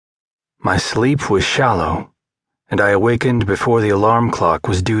My sleep was shallow, and I awakened before the alarm clock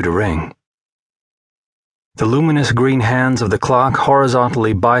was due to ring. The luminous green hands of the clock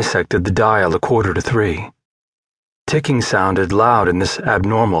horizontally bisected the dial 2:45. Ticking sounded loud in this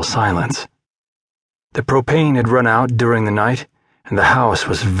abnormal silence. The propane had run out during the night, and the house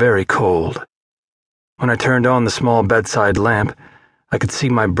was very cold. When I turned on the small bedside lamp, I could see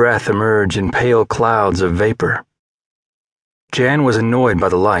my breath emerge in pale clouds of vapor. Jan was annoyed by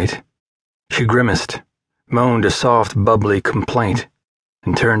the light. She grimaced, moaned a soft, bubbly complaint,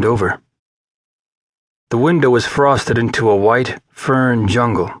 and turned over. The window was frosted into a white fern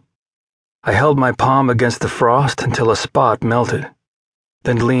jungle. I held my palm against the frost until a spot melted,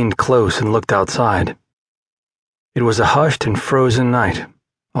 then leaned close and looked outside. It was a hushed and frozen night,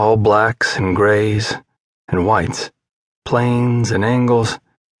 all blacks and grays and whites, planes and angles,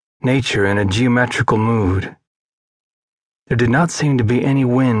 nature in a geometrical mood. There did not seem to be any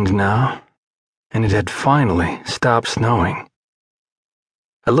wind now, and it had finally stopped snowing.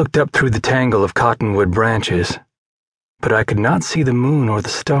 I looked up through the tangle of cottonwood branches, but I could not see the moon or the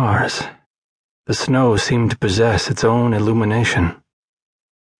stars. The snow seemed to possess its own illumination.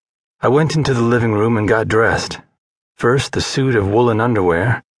 I went into the living room and got dressed. First the suit of woolen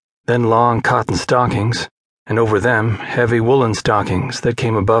underwear, then long cotton stockings, and over them heavy woolen stockings that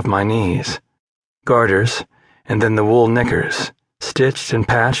came above my knees, garters, and then the wool knickers, stitched and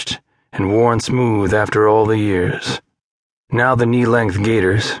patched and worn smooth after all the years. Now the knee-length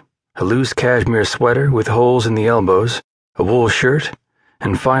gaiters, a loose cashmere sweater with holes in the elbows, a wool shirt,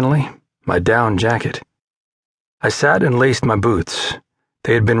 and finally, my down jacket. I sat and laced my boots.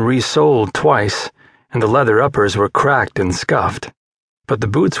 They had been resoled twice, and the leather uppers were cracked and scuffed, but the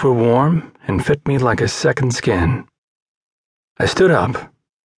boots were warm and fit me like a second skin. I stood up.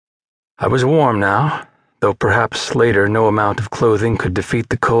 I was warm now, though perhaps later no amount of clothing could defeat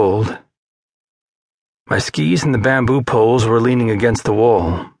the cold. My skis and the bamboo poles were leaning against the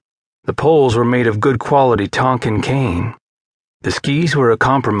wall. The poles were made of good quality Tonkin cane. The skis were a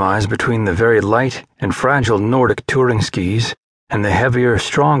compromise between the very light and fragile Nordic touring skis and the heavier,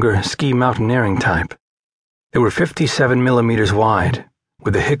 stronger ski mountaineering type. They were 57 millimeters wide,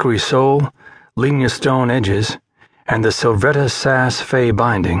 with a hickory sole, lignea stone edges, and the Silvretta Sass Fay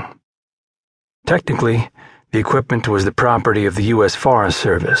binding. Technically, the equipment was the property of the U.S. Forest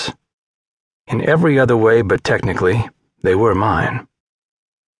Service. In every other way but technically, they were mine.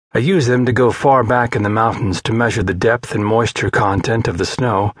 I used them to go far back in the mountains to measure the depth and moisture content of the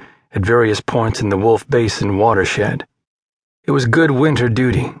snow at various points in the Wolf Basin watershed. It was good winter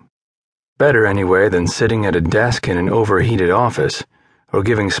duty. Better anyway than sitting at a desk in an overheated office or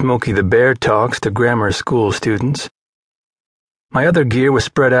giving Smokey the Bear talks to grammar school students. My other gear was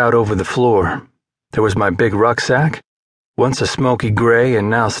spread out over the floor. There was my big rucksack, once a smoky gray and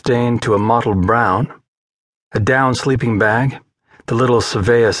now stained to a mottled brown, a down sleeping bag, the little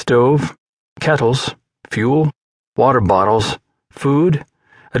Savea stove, kettles, fuel, water bottles, food,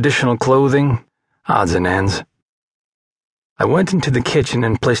 additional clothing, odds and ends. I went into the kitchen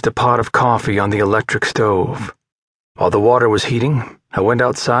and placed a pot of coffee on the electric stove. While the water was heating, I went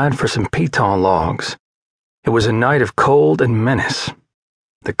outside for some piton logs. It was a night of cold and menace.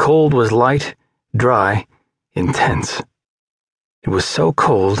 The cold was light, dry, intense. It was so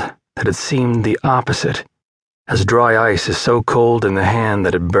cold that it seemed the opposite, as dry ice is so cold in the hand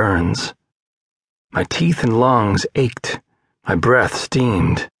that it burns. My teeth and lungs ached. My breath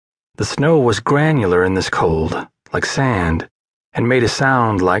steamed. The snow was granular in this cold, like sand, and made a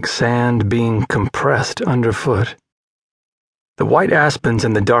sound like sand being compressed underfoot. The white aspens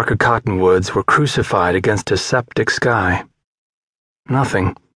and the darker cottonwoods were crucified against a septic sky.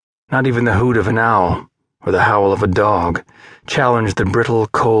 Nothing, not even the hoot of an owl or the howl of a dog, challenged the brittle,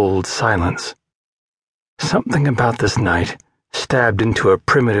 cold silence. Something about this night stabbed into a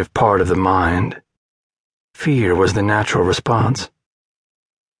primitive part of the mind. Fear was the natural response.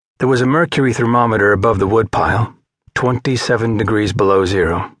 There was a mercury thermometer above the woodpile, 27 degrees below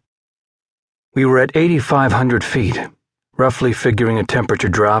zero. We were at 8,500 feet, roughly figuring a temperature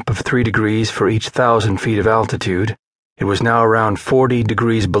drop of 3 degrees for each 1,000 feet of altitude. It was now around 40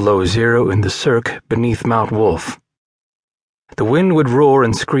 degrees below zero in the cirque beneath Mount Wolf. The wind would roar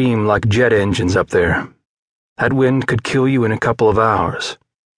and scream like jet engines up there. That wind could kill you in a couple of hours.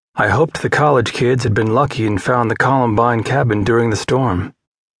 I hoped the college kids had been lucky and found the Columbine cabin during the storm.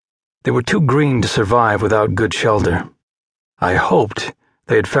 They were too green to survive without good shelter. I hoped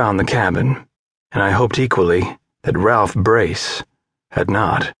they had found the cabin, and I hoped equally that Ralph Brace had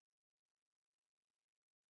not.